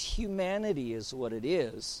it's humanity is what it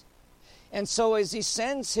is. And so as he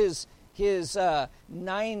sends his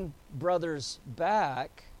 9 brothers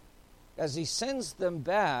back, as he sends them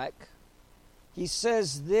back, he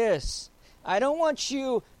says this: I don't want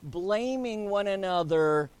you blaming one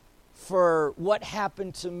another for what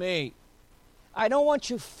happened to me. I don't want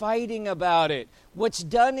you fighting about it. What's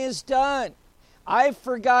done is done. I've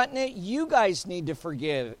forgotten it. You guys need to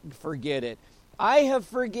forget it. I have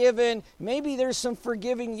forgiven. Maybe there's some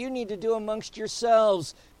forgiving you need to do amongst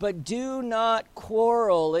yourselves, but do not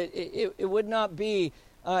quarrel. It would not be,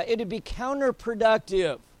 it'd be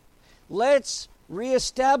counterproductive. Let's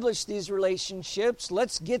reestablish these relationships.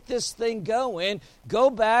 Let's get this thing going. Go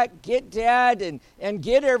back, get Dad, and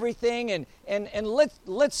get everything, and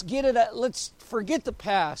let's get it. Let's forget the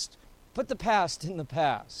past. Put the past in the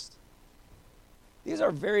past. These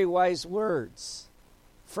are very wise words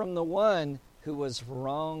from the one who was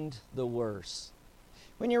wronged the worst.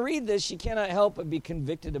 When you read this, you cannot help but be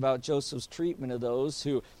convicted about Joseph's treatment of those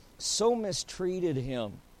who so mistreated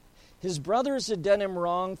him. His brothers had done him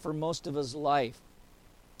wrong for most of his life.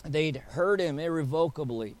 They'd hurt him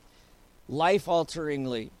irrevocably,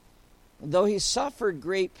 life-alteringly. Though he suffered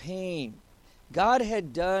great pain, God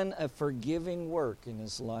had done a forgiving work in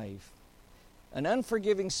his life. An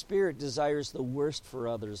unforgiving spirit desires the worst for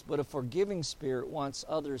others, but a forgiving spirit wants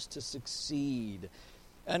others to succeed.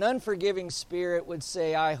 An unforgiving spirit would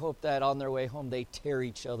say, I hope that on their way home they tear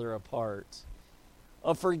each other apart.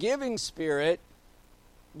 A forgiving spirit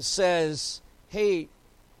says, hey,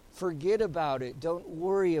 forget about it. Don't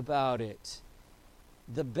worry about it.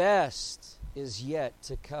 The best is yet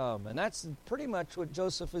to come. And that's pretty much what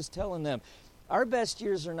Joseph is telling them. Our best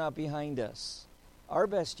years are not behind us. Our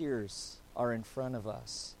best years are in front of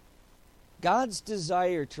us. God's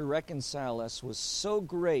desire to reconcile us was so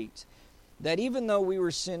great that even though we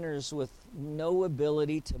were sinners with no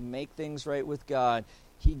ability to make things right with God,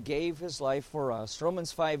 He gave His life for us.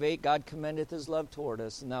 Romans 5:8, God commendeth His love toward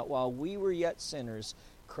us, and that while we were yet sinners,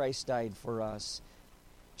 Christ died for us.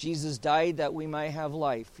 Jesus died that we might have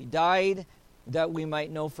life. He died that we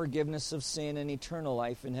might know forgiveness of sin and eternal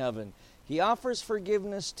life in heaven. He offers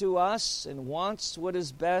forgiveness to us and wants what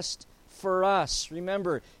is best for us.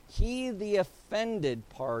 Remember, He the offended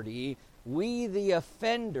party, we the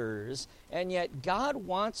offenders, and yet God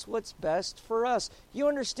wants what's best for us. You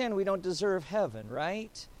understand we don't deserve heaven,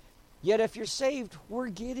 right? Yet if you're saved, we're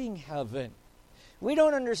getting heaven. We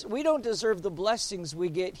don't deserve the blessings we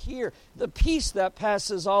get here, the peace that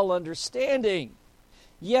passes all understanding.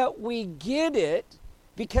 Yet we get it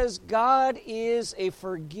because God is a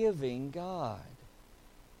forgiving God.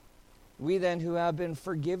 We then who have been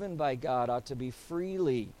forgiven by God ought to be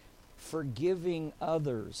freely forgiving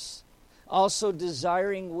others, also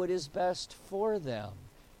desiring what is best for them,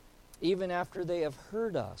 even after they have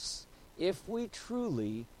hurt us, if we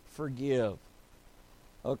truly forgive.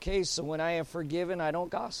 Okay, so when I have forgiven, I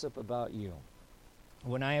don't gossip about you.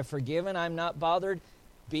 When I have forgiven, I'm not bothered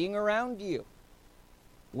being around you.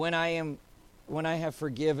 When I have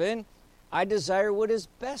forgiven, I desire what is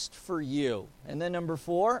best for you. And then number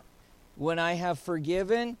 4, when I have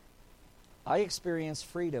forgiven, I experience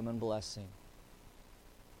freedom and blessing.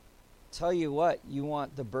 Tell you what, you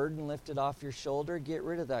want the burden lifted off your shoulder, get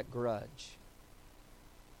rid of that grudge.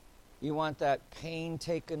 You want that pain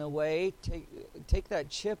taken away, take that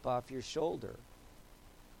chip off your shoulder.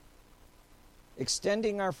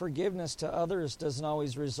 Extending our forgiveness to others doesn't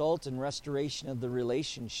always result in restoration of the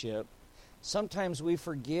relationship. Sometimes we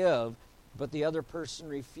forgive, but the other person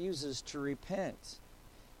refuses to repent.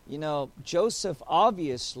 You know, Joseph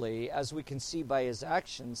obviously, as we can see by his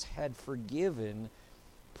actions, had forgiven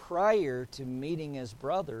prior to meeting his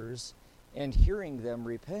brothers and hearing them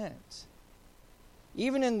repent.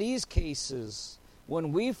 Even in these cases,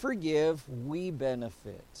 when we forgive, we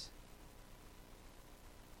benefit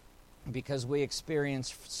because we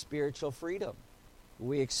experience spiritual freedom.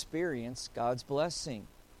 We experience God's blessing.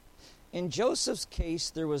 In Joseph's case,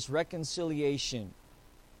 there was reconciliation,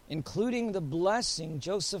 including the blessing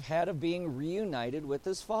Joseph had of being reunited with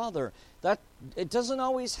his father. That it doesn't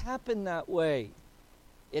always happen that way.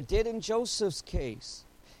 It did in Joseph's case.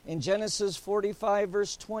 In Genesis 45,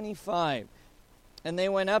 verse 25, and they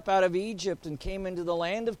went up out of Egypt and came into the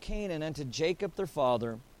land of Canaan unto Jacob their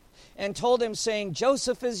father, and told him, saying,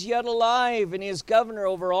 Joseph is yet alive, and he is governor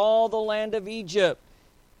over all the land of Egypt.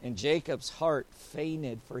 And Jacob's heart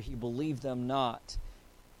fainted, for he believed them not.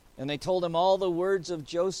 And they told him all the words of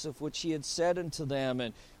Joseph which he had said unto them.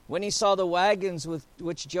 And when he saw the wagons with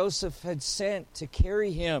which Joseph had sent to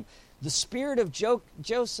carry him, the spirit of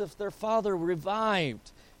Joseph their father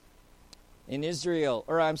revived.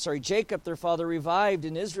 Jacob their father revived,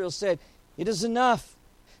 and Israel said, It is enough.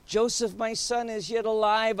 Joseph my son is yet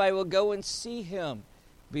alive. I will go and see him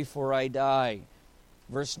before I die.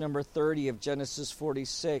 Verse number 30 of Genesis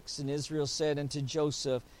 46, and Israel said unto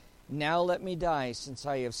Joseph, Now let me die, since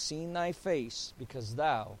I have seen thy face, because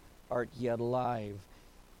thou art yet alive.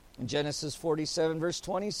 In Genesis 47, verse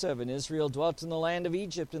 27, Israel dwelt in the land of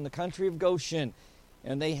Egypt, in the country of Goshen,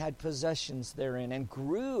 and they had possessions therein, and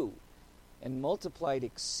grew and multiplied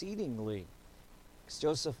exceedingly. Because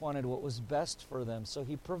Joseph wanted what was best for them, so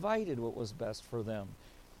he provided what was best for them.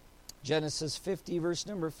 Genesis 50, verse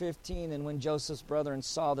number 15, and when Joseph's brethren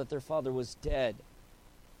saw that their father was dead,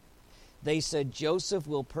 they said, Joseph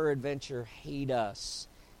will peradventure hate us,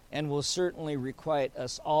 and will certainly requite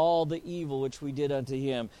us all the evil which we did unto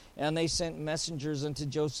him. And they sent messengers unto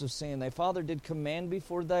Joseph, saying, Thy father did command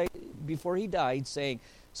before he died, saying,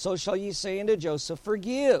 So shall ye say unto Joseph,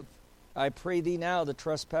 Forgive, I pray thee now, the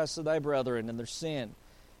trespass of thy brethren and their sin.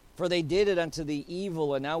 For they did it unto thee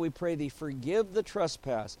evil, and now we pray thee, forgive the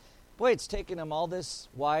trespass. Boy, it's taken them all this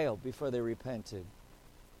while before they repented.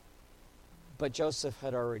 But Joseph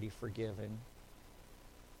had already forgiven.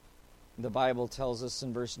 The Bible tells us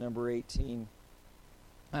in verse number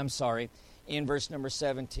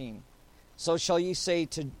 17, So shall ye say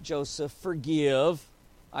to Joseph, Forgive,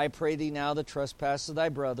 I pray thee now, the trespass of thy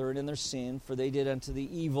brethren and their sin, for they did unto thee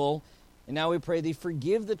evil. And now we pray thee,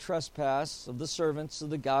 forgive the trespass of the servants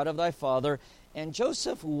of the God of thy father. And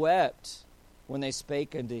Joseph wept when they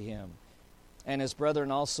spake unto him. And his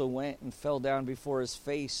brethren also went and fell down before his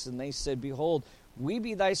face, and they said, Behold, we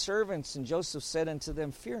be thy servants. And Joseph said unto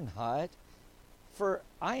them, Fear not, for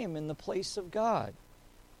I am in the place of God.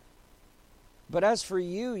 But as for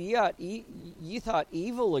you, ye thought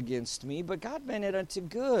evil against me, but God meant it unto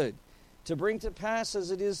good, to bring to pass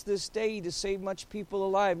as it is this day, to save much people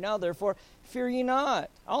alive. Now therefore, fear ye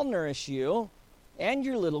not, I'll nourish you and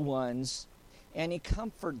your little ones. And he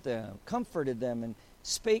comforted them, and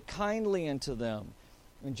spake kindly unto them.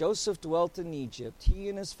 And Joseph dwelt in Egypt, he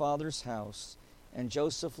and his father's house, and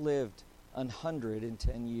Joseph lived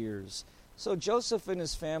 110 years. So Joseph and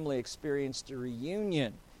his family experienced a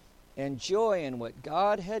reunion and joy in what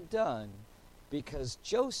God had done, because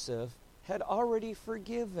Joseph had already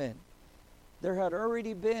forgiven. There had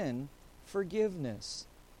already been forgiveness.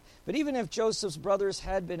 But even if Joseph's brothers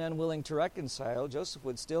had been unwilling to reconcile, Joseph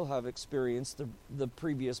would still have experienced the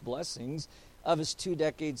previous blessings of his 2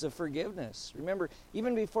 decades of forgiveness. Remember,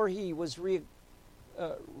 even before he was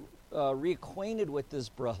reacquainted with his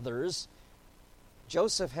brothers,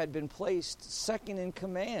 Joseph had been placed second in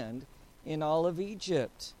command in all of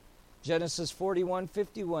Egypt. Genesis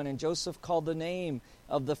 41:51, and Joseph called the name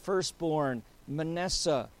of the firstborn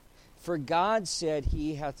Manasseh. For God said,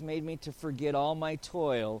 He hath made me to forget all my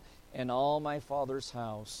toil and all my father's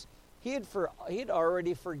house. He had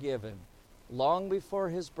already forgiven long before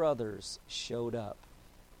his brothers showed up.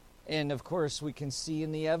 And of course, we can see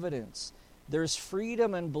in the evidence, there's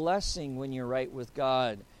freedom and blessing when you're right with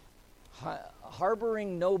God.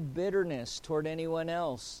 Harboring no bitterness toward anyone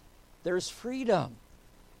else. There's freedom.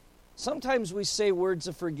 Sometimes we say words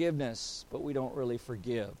of forgiveness, but we don't really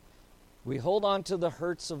forgive. We hold on to the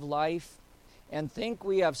hurts of life and think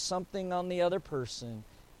we have something on the other person,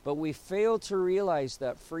 but we fail to realize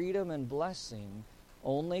that freedom and blessing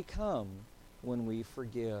only come when we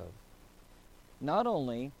forgive. Not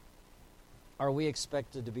only are we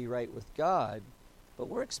expected to be right with God, but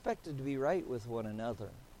we're expected to be right with one another.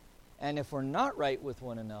 And if we're not right with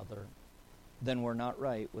one another, then we're not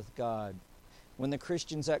right with God. When the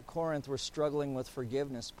Christians at Corinth were struggling with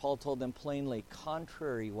forgiveness, Paul told them plainly,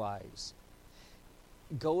 contrariwise,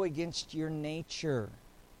 go against your nature.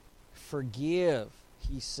 Forgive,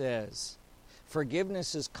 he says.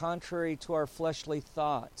 Forgiveness is contrary to our fleshly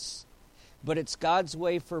thoughts, but it's God's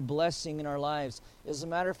way for blessing in our lives. As a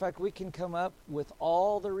matter of fact, we can come up with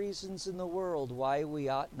all the reasons in the world why we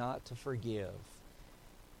ought not to forgive.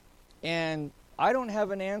 And I don't have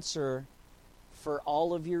an answer for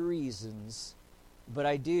all of your reasons, but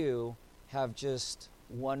I do have just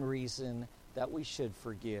one reason that we should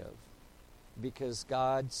forgive. Because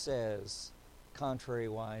God says,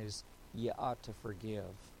 contrariwise, you ought to forgive.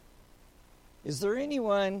 Is there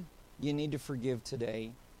anyone you need to forgive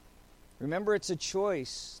today? Remember, it's a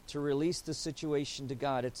choice to release the situation to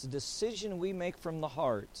God. It's a decision we make from the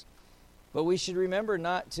heart. But we should remember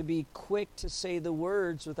not to be quick to say the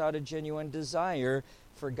words without a genuine desire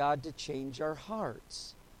for God to change our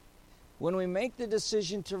hearts. When we make the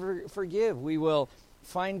decision to forgive, we will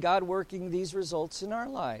find God working these results in our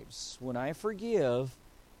lives. When I forgive,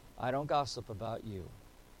 I don't gossip about you.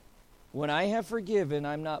 When I have forgiven,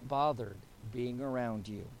 I'm not bothered being around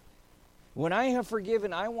you. When I have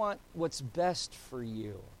forgiven, I want what's best for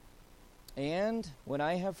you. And when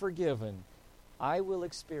I have forgiven, I will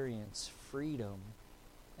experience freedom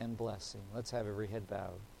and blessing. Let's have every head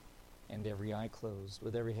bowed and every eye closed.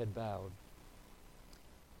 With every head bowed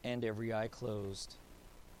and every eye closed,